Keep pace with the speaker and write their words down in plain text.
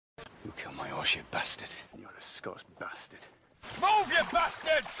You killed my horse, you bastard. You're a Scots bastard. Move, you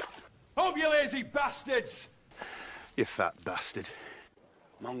bastards! Move, you lazy bastards! You fat bastard.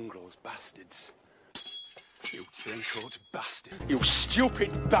 Mongrels bastards. You turncoat bastard. You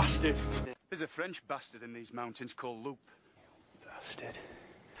stupid bastard. There's a French bastard in these mountains called Loup. Bastard.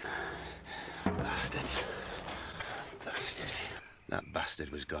 Bastards. Bastard. That bastard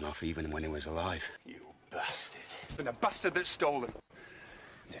was gone off even when he was alive. You bastard. And the bastard that stole him.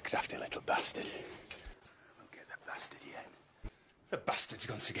 He's a crafty little bastard. We'll get the bastard yet. The bastard's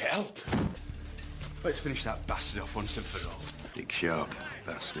going to get help. Let's finish that bastard off once and for all. Dick Sharp,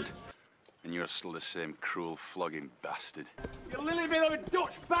 bastard. And you're still the same cruel, flogging bastard. You lily bit of a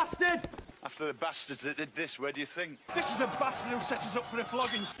Dutch bastard! After the bastards that did this, where do you think? This is the bastard who set us up for the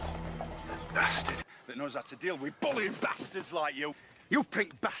floggings. The bastard that knows how to deal with bullying bastards like you. You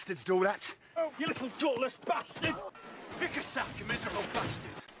pink bastards do that. Oh, you little gutless bastard! Pick a sack, you miserable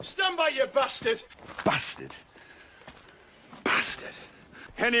bastard! Stand by, you bastard! Bastard. Bastard.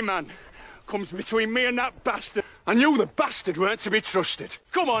 Any man comes between me and that bastard. I knew the bastard weren't to be trusted.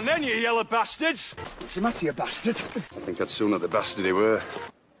 Come on then, you yellow bastards! What's the matter, you bastard? I think I'd sooner the bastard he were.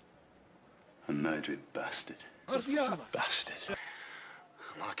 A murdering bastard. Bastard. Bastard.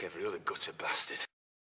 Like every other gutter bastard.